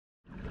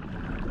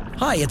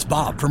Hi, it's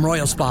Bob from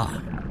Royal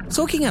Spa.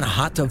 Soaking in a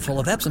hot tub full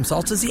of Epsom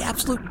salts is the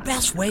absolute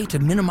best way to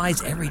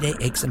minimize everyday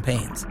aches and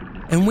pains.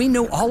 And we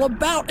know all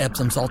about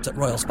Epsom salts at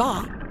Royal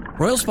Spa.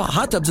 Royal Spa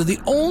hot tubs are the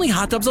only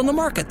hot tubs on the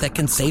market that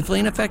can safely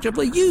and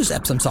effectively use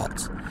Epsom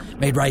salts.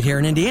 Made right here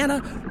in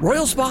Indiana,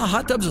 Royal Spa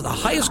hot tubs are the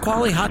highest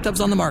quality hot tubs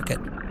on the market.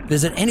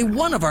 Visit any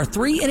one of our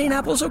 3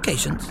 Indianapolis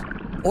locations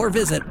or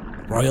visit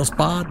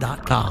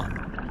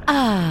royalspa.com.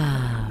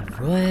 Ah,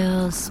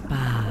 Royal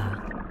Spa.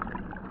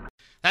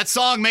 That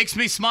song makes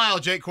me smile,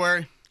 Jake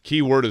Query.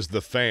 Key word is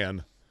the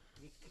fan,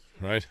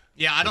 right?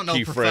 Yeah, I don't know if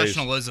Key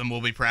professionalism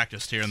will be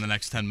practiced here in the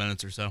next 10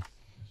 minutes or so.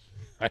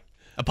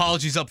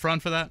 Apologies up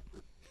front for that.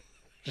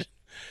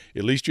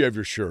 At least you have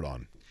your shirt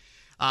on.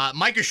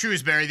 Micah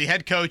Shrewsberry, the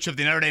head coach of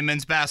the Notre Dame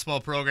men's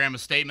basketball program, a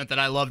statement that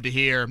I love to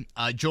hear,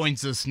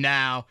 joins us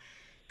now.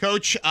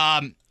 Coach,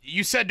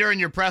 you said during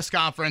your press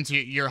conference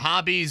your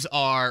hobbies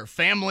are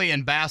family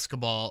and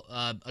basketball.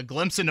 A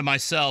glimpse into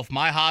myself,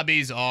 my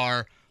hobbies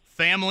are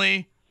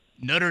family,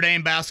 Notre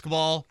Dame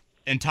basketball,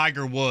 and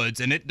Tiger Woods,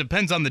 and it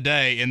depends on the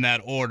day in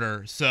that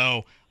order.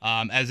 So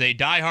as a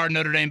diehard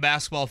Notre Dame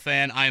basketball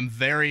fan, I am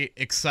very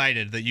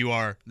excited that you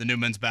are the new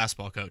men's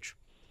basketball coach.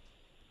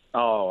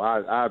 Oh,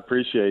 I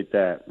appreciate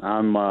that.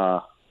 I'm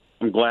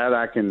glad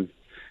I can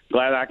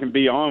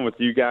be on with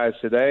you guys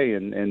today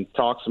and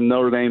talk some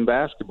Notre Dame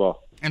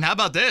basketball. And how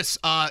about this?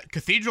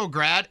 Cathedral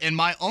grad, and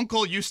my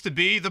uncle used to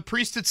be the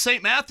priest at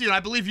St. Matthew, and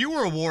I believe you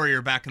were a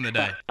Warrior back in the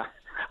day.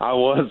 I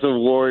was a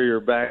Warrior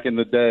back in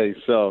the day,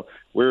 so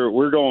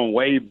we're going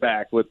way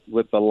back with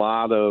a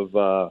lot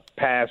of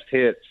past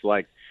hits.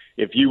 Like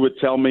if you would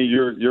tell me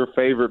your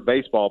favorite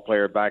baseball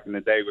player back in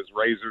the day was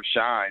Razor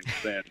Shines,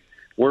 then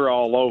we're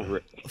all over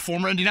it.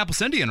 Former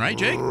Indianapolis Indian, right,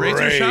 Jake?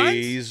 Razor Shines?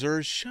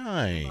 Razor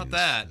Shines. How about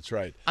that? That's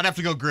right. I'd have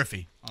to go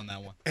Griffey on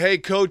that one. Hey,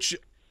 Coach,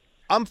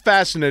 I'm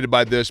fascinated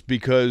by this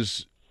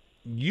because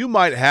you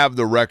might have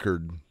the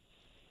record.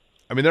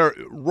 I mean,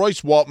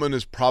 Royce Waltman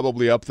is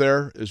probably up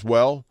there as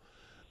well.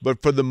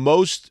 But for the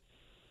most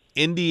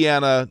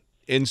Indiana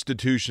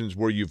institutions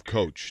where you've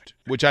coached,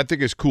 which I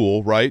think is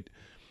cool, right?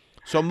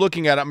 So I'm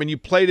looking at it. I mean, you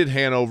played at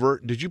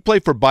Hanover. Did you play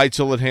for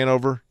Beitzel at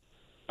Hanover?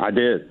 I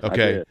did.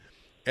 Okay. I did.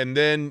 And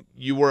then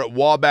you were at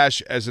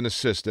Wabash as an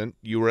assistant.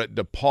 You were at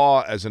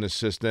DePaul as an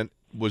assistant.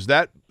 Was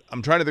that –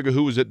 I'm trying to think of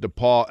who was at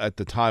DePaul at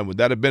the time. Would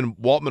that have been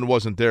 – Waltman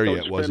wasn't there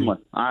Coach yet, was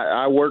Finland. he?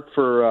 I worked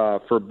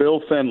for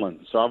Bill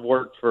Finland. So I've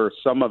worked for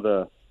some of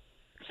the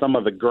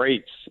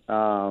greats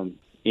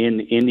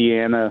in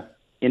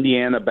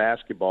Indiana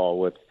basketball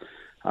with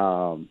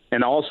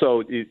and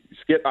also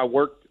Skip, I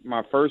worked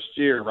my first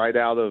year right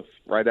out of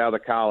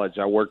college.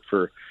 I worked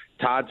for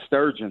Todd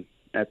Sturgeon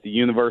at the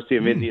University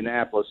of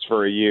Indianapolis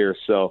for a year.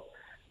 So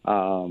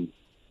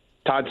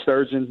Todd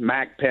Sturgeon,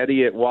 Mac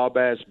Petty at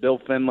Wabash, Bill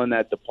Finland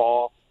at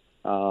DePaul.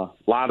 A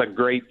lot of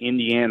great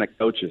Indiana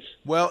coaches.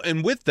 Well,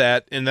 and with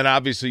that, and then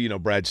obviously,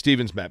 Brad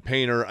Stevens, Matt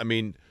Painter. I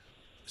mean,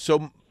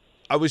 so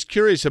I was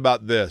curious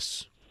about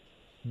this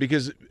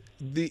because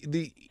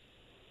the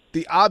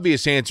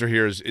obvious answer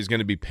here is going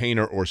to be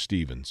Painter or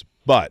Stevens.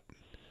 But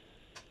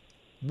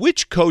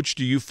which coach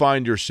do you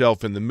find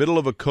yourself in the middle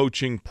of a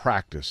coaching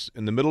practice,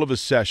 in the middle of a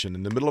session,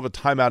 in the middle of a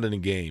timeout in a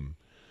game,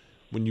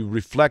 when you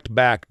reflect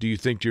back, do you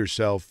think to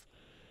yourself,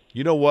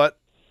 you know what?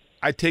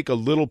 I take a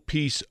little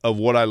piece of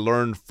what I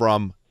learned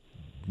from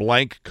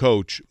blank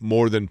coach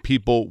more than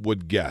people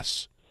would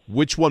guess.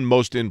 Which one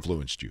most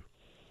influenced you?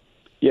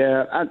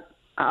 Yeah,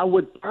 I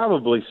would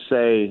probably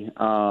say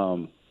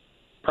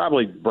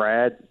probably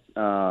Brad,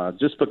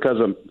 just because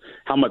of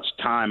how much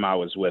time I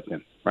was with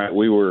him. Right,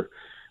 we were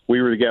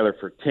together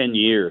for 10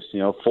 years.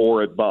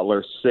 4 at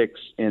Butler, 6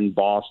 in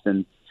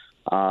Boston.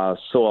 So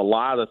a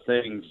lot of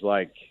things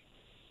like,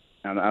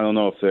 and I don't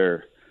know if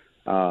they're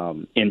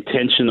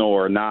intentional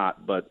or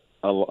not, but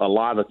a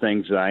lot of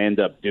things that I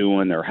end up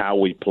doing or how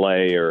we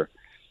play or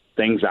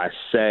things I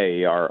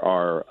say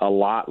are a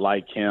lot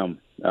like him.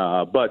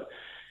 But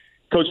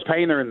Coach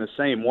Painter in the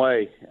same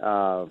way,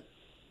 a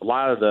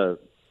lot of the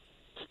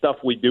stuff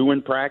we do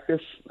in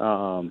practice,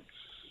 some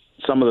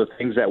of the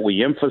things that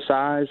we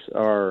emphasize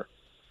are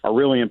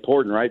really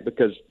important, right?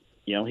 Because,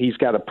 he's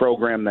got a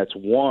program that's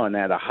won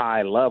at a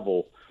high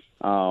level.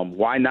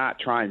 Why not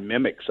try and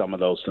mimic some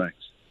of those things?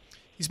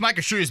 He's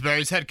Micah Shrewsberry.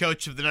 He's head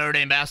coach of the Notre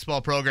Dame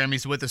basketball program.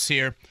 He's with us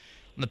here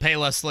on the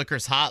Payless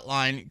Liquors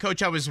hotline.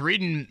 Coach, I was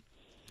reading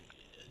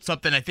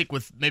something, I think,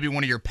 with maybe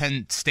one of your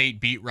Penn State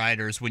beat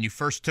writers when you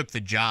first took the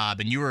job,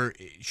 and you were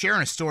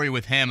sharing a story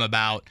with him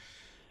about,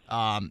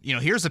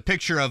 here's a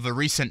picture of a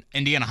recent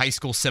Indiana high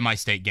school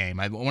semi-state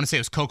game. I want to say it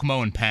was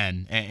Kokomo and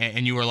Penn,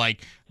 and you were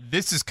like,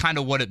 this is kind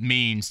of what it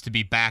means to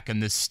be back in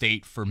this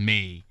state for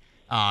me.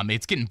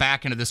 It's getting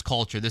back into this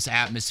culture, this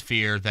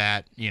atmosphere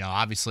that,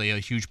 obviously a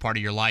huge part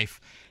of your life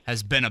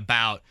has been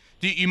about.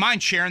 Do you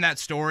mind sharing that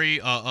story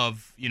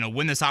of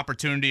when this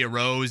opportunity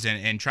arose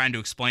and trying to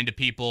explain to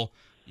people,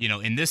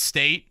 in this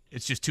state,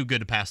 it's just too good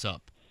to pass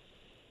up?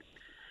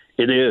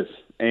 It is.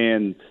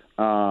 And,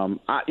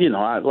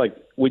 I like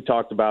we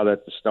talked about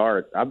at the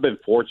start, I've been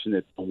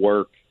fortunate to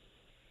work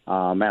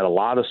at a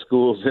lot of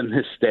schools in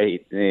this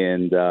state,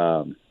 and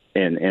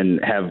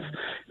have,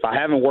 if I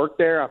haven't worked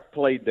there, I've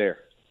played there,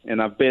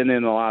 and I've been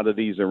in a lot of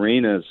these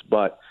arenas.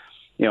 But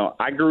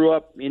I grew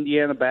up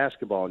Indiana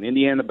basketball, an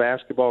Indiana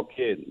basketball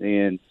kid,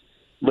 and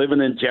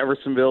living in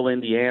Jeffersonville,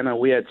 Indiana,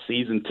 we had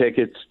season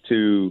tickets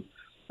to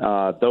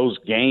those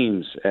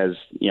games as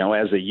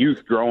a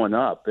youth growing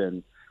up.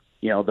 And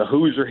the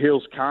Hoosier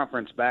Hills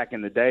Conference back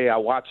in the day, I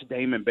watched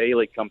Damon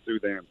Bailey come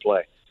through there and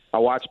play. I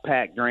watched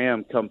Pat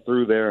Graham come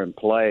through there and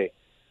play.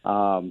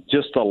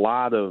 Just a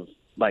lot of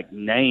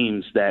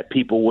names that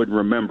people would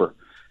remember.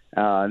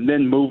 And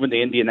then moving to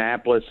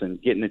Indianapolis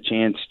and getting a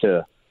chance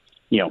to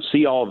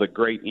see all the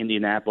great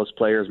Indianapolis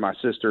players. My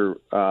sister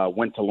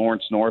went to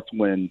Lawrence North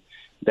when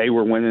they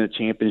were winning a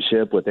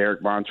championship with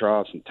Eric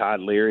Bontross and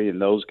Todd Leary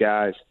and those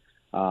guys.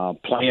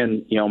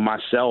 Playing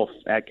myself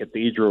at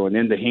Cathedral and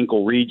into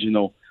Hinkle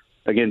Regional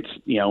against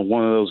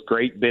one of those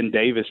great Ben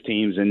Davis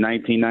teams in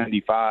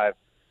 1995.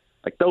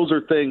 Those are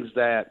things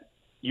that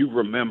you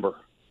remember.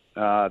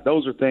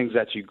 Those are things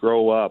that you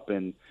grow up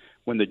and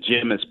when the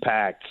gym is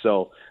packed.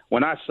 So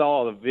when I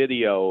saw the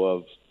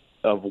video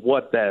of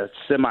what the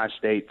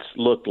semi-states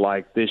looked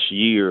like this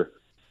year,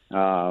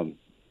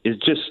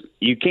 it's just,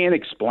 you can't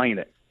explain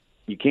it.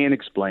 You can't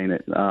explain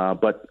it.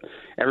 But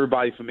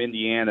everybody from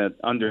Indiana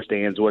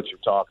understands what you're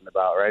talking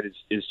about, right?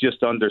 It's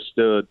just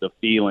understood the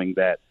feeling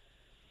that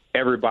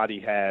everybody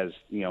has,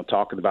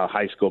 talking about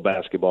high school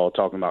basketball,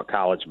 talking about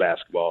college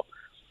basketball,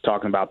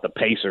 talking about the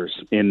Pacers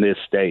in this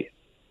state.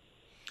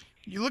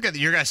 You look at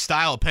your guys'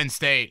 style at Penn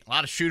State, a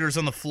lot of shooters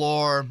on the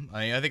floor.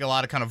 I think a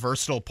lot of kind of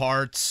versatile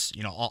parts,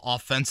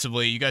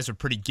 offensively. You guys are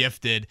pretty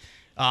gifted.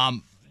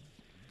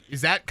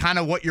 Is that kind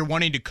of what you're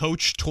wanting to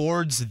coach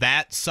towards,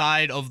 that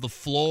side of the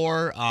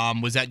floor?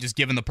 Was that just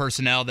given the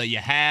personnel that you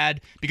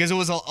had? Because it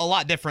was a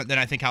lot different than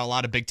I think how a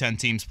lot of Big Ten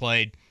teams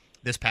played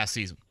this past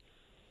season.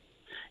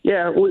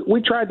 Yeah,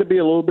 we tried to be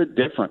a little bit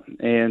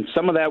different, and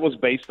some of that was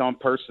based on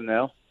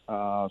personnel.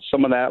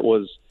 Some of that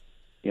was,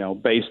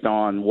 based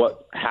on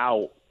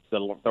how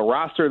the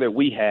roster that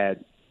we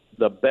had,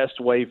 the best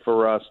way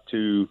for us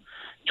to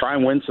try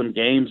and win some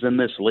games in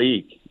this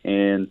league.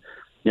 And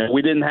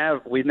we didn't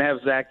have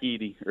Zach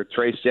Edey or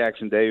Trace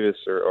Jackson Davis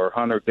or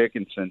Hunter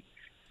Dickinson.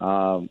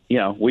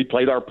 We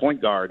played our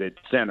point guard at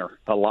center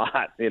a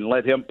lot and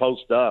let him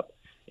post up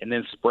and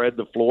then spread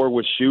the floor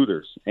with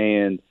shooters.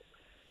 And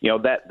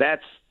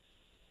that's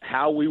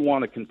how we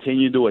want to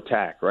continue to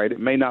attack, right? It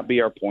may not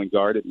be our point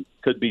guard. It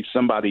could be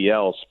somebody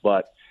else,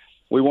 but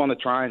we want to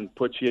try and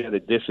put you at a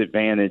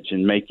disadvantage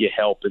and make you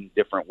help in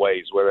different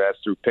ways, whether that's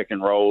through pick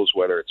and rolls,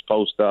 whether it's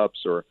post-ups,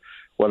 or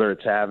whether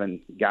it's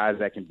having guys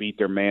that can beat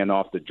their man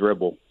off the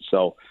dribble.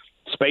 So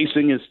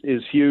spacing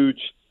is huge.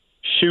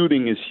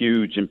 Shooting is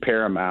huge and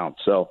paramount.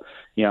 So,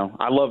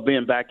 I love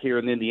being back here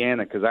in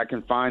Indiana because I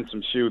can find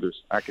some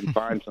shooters. I can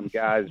find some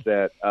guys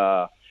that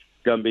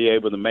going to be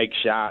able to make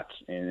shots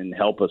and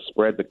help us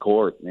spread the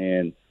court.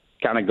 And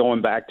kind of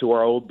going back to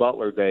our old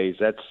Butler days,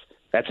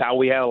 that's how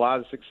we had a lot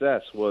of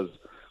success, was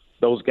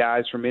those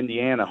guys from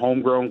Indiana,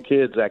 homegrown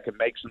kids that could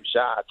make some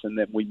shots, and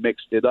then we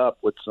mixed it up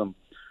with some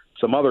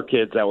other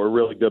kids that were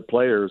really good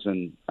players,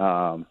 and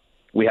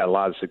we had a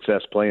lot of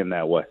success playing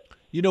that way.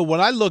 When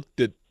I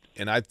looked at,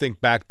 and I think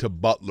back to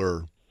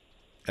Butler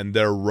and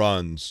their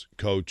runs,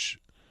 Coach,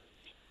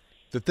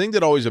 the thing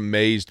that always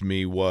amazed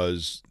me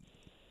was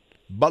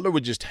Butler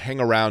would just hang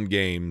around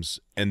games,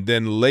 and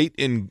then late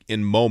in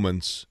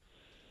moments,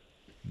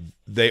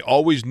 they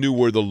always knew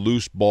where the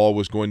loose ball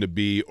was going to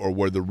be or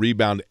where the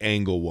rebound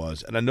angle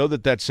was. And I know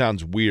that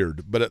sounds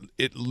weird, but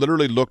it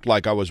literally looked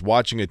like I was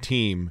watching a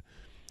team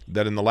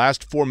that in the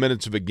last 4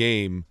 minutes of a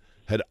game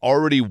had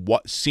already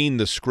seen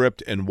the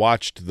script and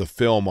watched the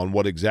film on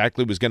what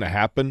exactly was going to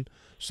happen.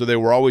 So they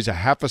were always a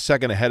half a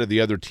second ahead of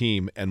the other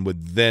team and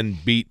would then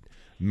beat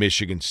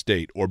Michigan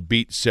State or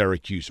beat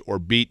Syracuse or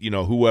beat,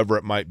 whoever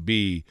it might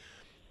be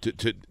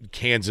to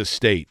Kansas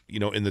State,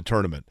 in the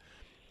tournament.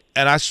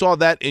 And I saw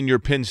that in your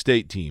Penn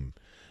State team.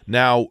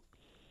 Now,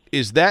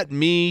 is that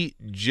me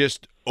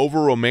just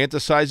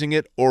over-romanticizing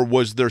it, or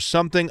was there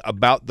something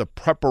about the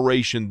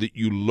preparation that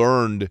you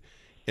learned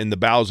in the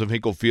bowels of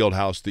Hinkle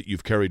Fieldhouse that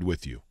you've carried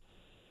with you?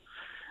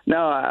 No,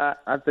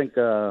 I think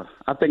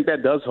that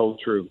does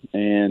hold true,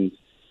 and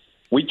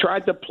we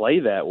tried to play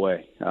that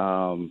way.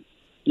 One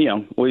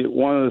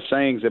of the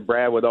sayings that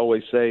Brad would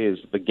always say is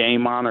the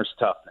game honors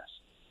toughness,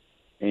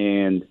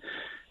 and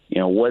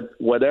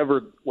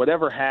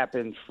whatever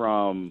happened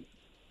from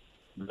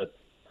the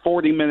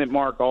 40-minute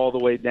mark all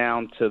the way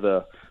down to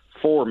the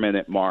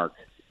 4-minute mark,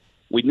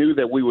 we knew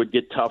that we would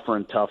get tougher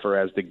and tougher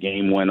as the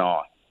game went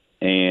on.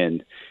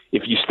 And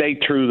if you stay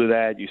true to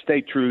that, you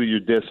stay true to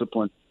your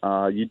discipline,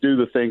 you do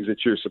the things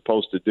that you're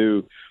supposed to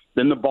do,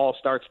 then the ball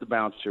starts to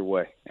bounce your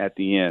way at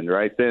the end,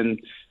 right? Then,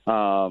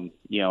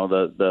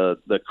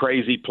 the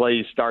crazy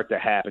plays start to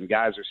happen.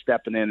 Guys are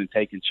stepping in and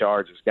taking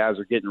charges. Guys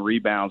are getting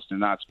rebounds they're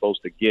not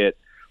supposed to get.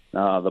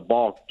 The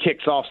ball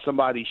kicks off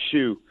somebody's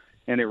shoe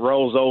and it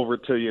rolls over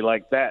to you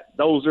like that.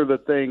 Those are the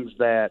things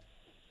that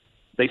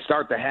they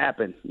start to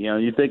happen.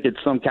 You think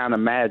it's some kind of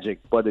magic,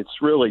 but it's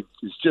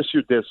just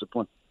your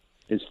discipline.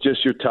 It's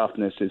just your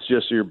toughness. It's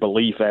just your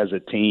belief as a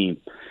team.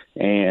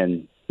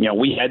 And,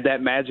 we had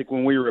that magic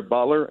when we were at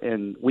Butler,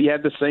 and we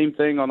had the same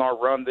thing on our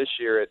run this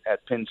year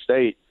at Penn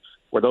State,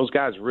 where those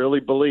guys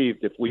really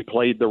believed if we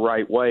played the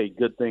right way,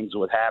 good things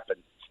would happen.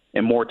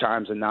 And more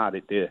times than not,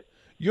 it did.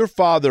 Your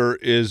father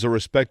is a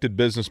respected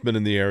businessman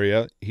in the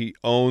area. He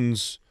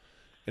owns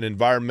an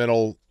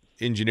environmental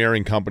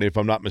engineering company, if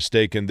I'm not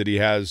mistaken, that he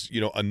has,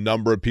 a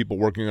number of people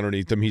working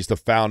underneath him. He's the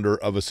founder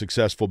of a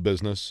successful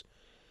business.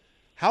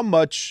 How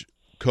much,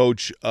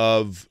 Coach,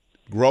 of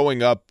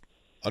growing up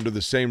under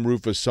the same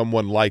roof as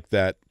someone like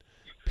that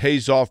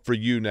pays off for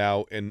you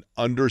now in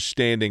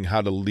understanding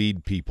how to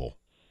lead people?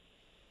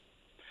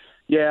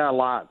 Yeah, a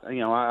lot.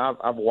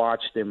 I've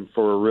watched him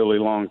for a really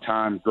long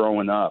time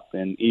growing up,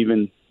 and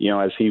even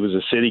as he was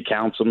a city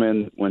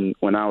councilman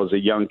when I was a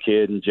young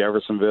kid in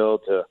Jeffersonville,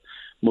 to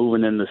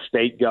moving in the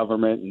state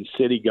government and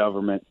city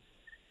government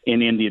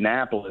in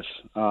Indianapolis.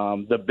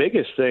 The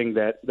biggest thing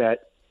that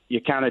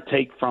you kind of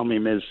take from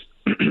him is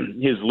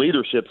his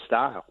leadership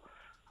style.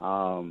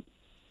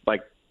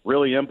 Like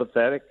really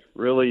empathetic,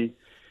 really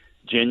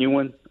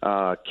genuine,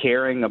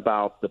 caring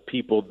about the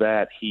people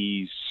that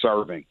he's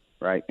serving,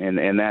 right?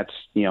 And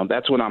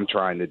that's what I'm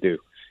trying to do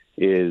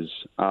is,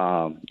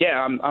 I'm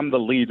the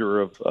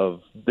leader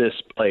of this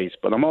place,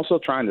 but I'm also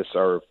trying to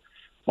serve.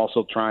 I'm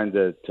also trying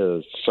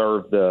to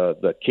serve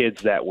the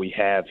kids that we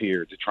have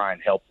here to try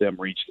and help them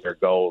reach their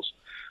goals.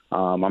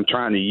 I'm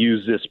trying to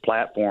use this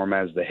platform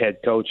as the head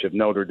coach of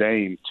Notre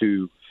Dame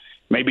to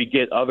maybe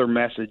get other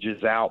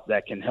messages out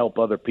that can help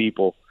other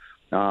people.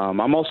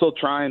 I'm also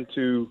trying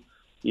to,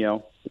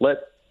 let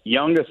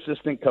young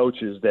assistant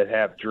coaches that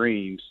have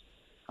dreams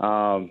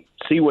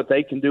see what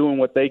they can do and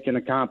what they can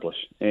accomplish.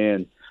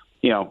 And,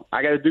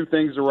 I got to do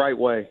things the right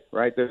way,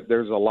 right?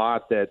 There's a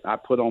lot that I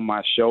put on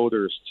my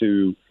shoulders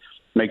to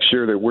make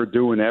sure that we're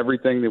doing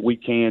everything that we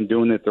can,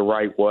 doing it the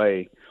right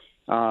way.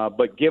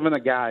 But giving a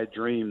guy a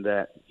dream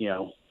that,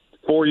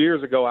 4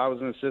 years ago I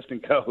was an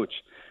assistant coach,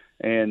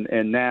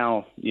 and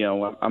now,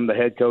 I'm the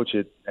head coach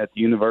at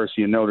the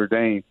University of Notre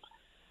Dame.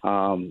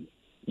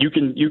 You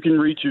can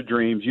reach your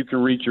dreams, you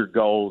can reach your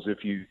goals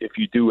if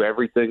you do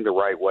everything the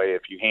right way,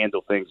 if you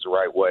handle things the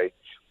right way,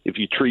 if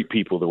you treat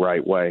people the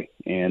right way.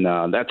 And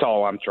that's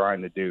all I'm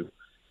trying to do.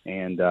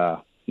 And,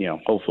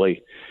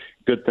 hopefully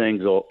good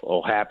things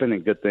will happen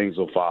and good things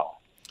will follow.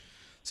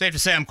 Safe to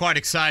say I'm quite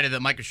excited that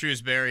Micah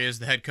Shrewsberry is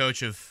the head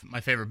coach of my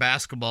favorite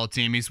basketball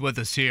team. He's with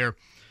us here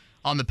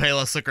on the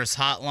Payless Liquors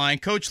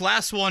hotline. Coach,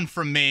 last one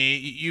from me.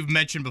 You've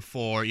mentioned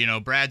before,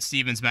 Brad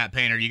Stevens, Matt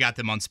Painter, you got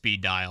them on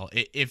speed dial.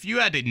 If you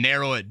had to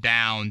narrow it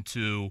down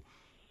to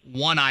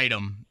one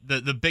item,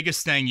 the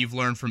biggest thing you've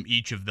learned from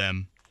each of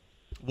them,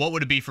 what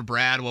would it be for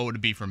Brad? What would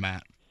it be for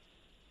Matt?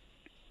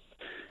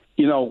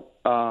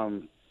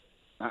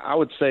 I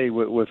would say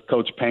with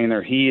Coach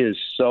Painter, he is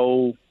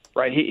so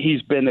right.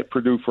 He's been at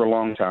Purdue for a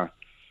long time,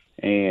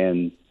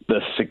 and the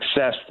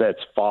success that's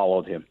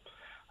followed him.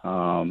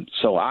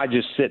 So I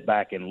just sit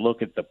back and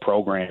look at the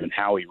program and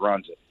how he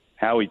runs it,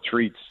 how he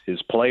treats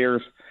his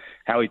players,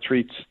 how he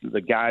treats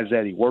the guys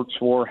that he works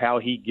for, how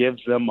he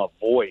gives them a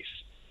voice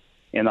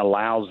and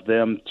allows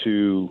them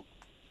to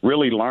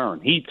really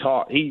learn. He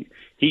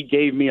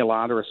gave me a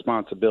lot of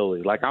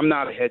responsibility. Like, I'm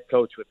not a head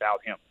coach without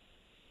him.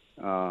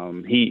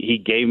 He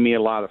gave me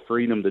a lot of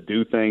freedom to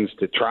do things,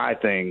 to try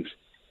things,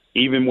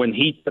 even when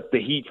he took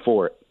the heat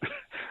for it.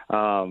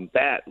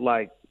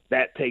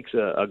 That takes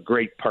a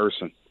great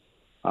person.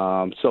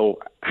 So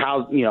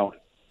how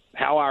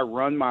I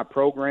run my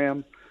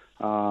program,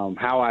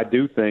 how I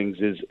do things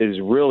is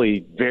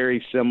really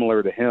very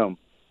similar to him,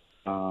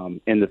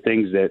 in the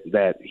things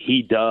that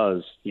he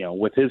does,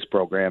 with his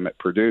program at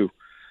Purdue.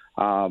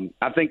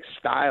 I think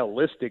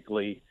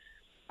stylistically,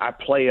 I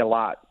play a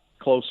lot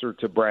closer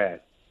to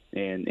Brad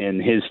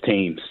and his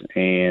teams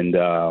and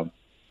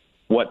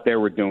what they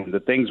were doing. The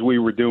things we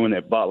were doing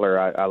at Butler,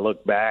 I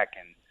look back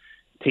and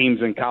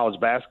teams in college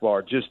basketball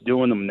are just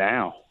doing them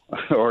now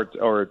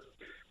or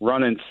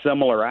running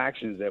similar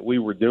actions that we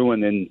were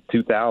doing in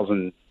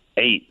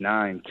 2008,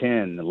 9,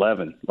 10,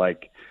 11.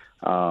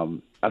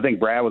 I think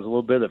Brad was a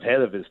little bit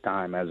ahead of his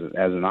time as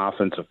an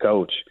offensive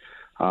coach.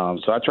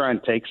 So I try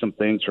and take some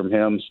things from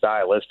him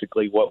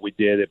stylistically, what we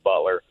did at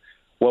Butler,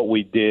 what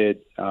we did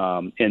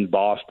in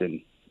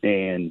Boston,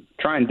 and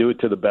try and do it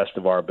to the best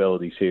of our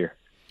abilities here.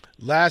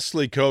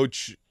 Lastly,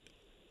 Coach,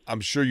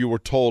 I'm sure you were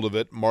told of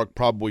it. Mark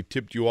probably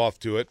tipped you off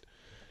to it.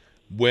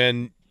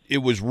 When it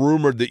was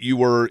rumored that you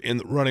were in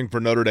the running for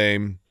Notre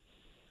Dame,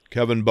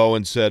 Kevin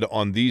Bowen said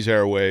on these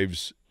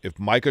airwaves, "If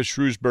Micah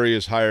Shrewsberry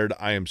is hired,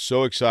 I am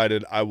so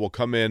excited. I will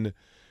come in,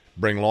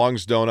 bring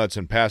Long's Donuts,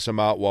 and pass them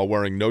out while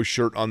wearing no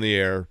shirt on the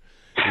air."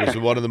 It was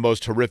one of the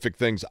most horrific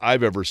things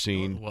I've ever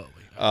seen.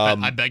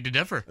 I beg to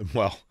differ.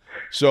 Well,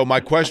 so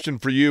my question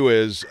for you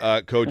is,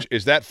 Coach,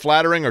 is that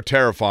flattering or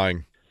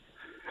terrifying?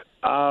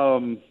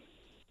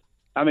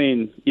 I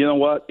mean, you know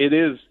what? It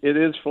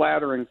is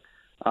flattering.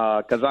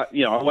 because I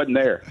wasn't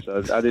there,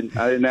 so I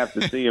didn't have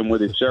to see him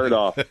with his shirt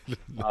off.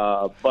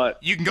 But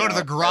you can go to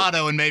the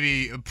grotto and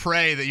maybe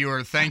pray that you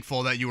were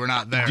thankful that you were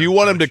not there. Do you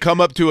want him to come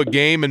up to a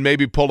game and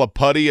maybe pull a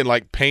putty and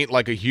like paint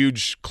like a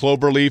huge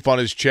clover leaf on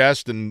his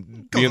chest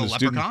and go be to in the the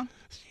student? leprechaun?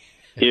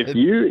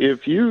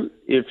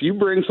 If you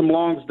bring some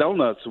Long's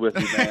Donuts with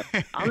you,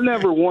 man, I'm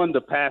never one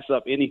to pass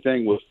up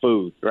anything with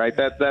food, right?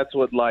 That's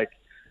what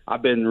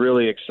I've been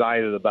really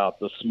excited about,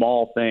 the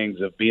small things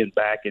of being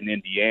back in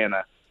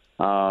Indiana.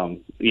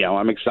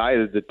 I'm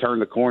excited to turn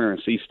the corner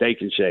and see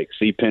Steak and Shake,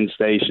 see Penn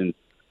Station.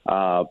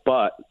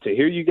 But to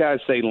hear you guys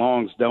say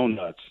Long's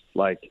Donuts,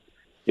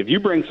 if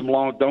you bring some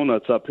Long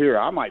Donuts up here,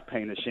 I might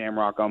paint a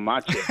shamrock on my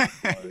chest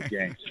for one of the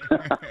games.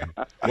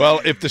 Well,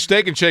 if the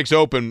Steak and Shake's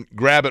open,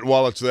 grab it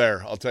while it's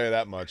there. I'll tell you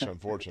that much,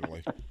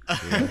 unfortunately.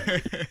 Yeah.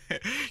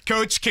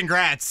 Coach,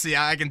 congrats.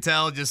 Yeah, I can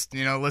tell just,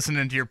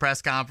 listening to your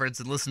press conference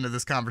and listening to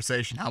this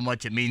conversation how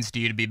much it means to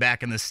you to be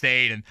back in the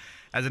state. And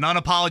as an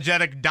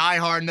unapologetic,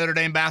 diehard Notre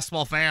Dame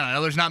basketball fan, I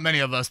know there's not many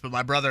of us, but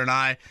my brother and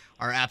I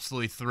are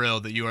absolutely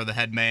thrilled that you are the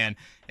head man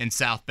in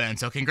South Bend.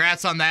 So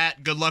congrats on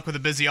that. Good luck with a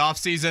busy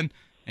offseason.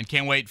 And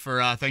can't wait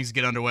for things to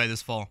get underway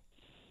this fall.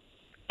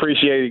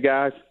 Appreciate it,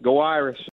 guys. Go Irish.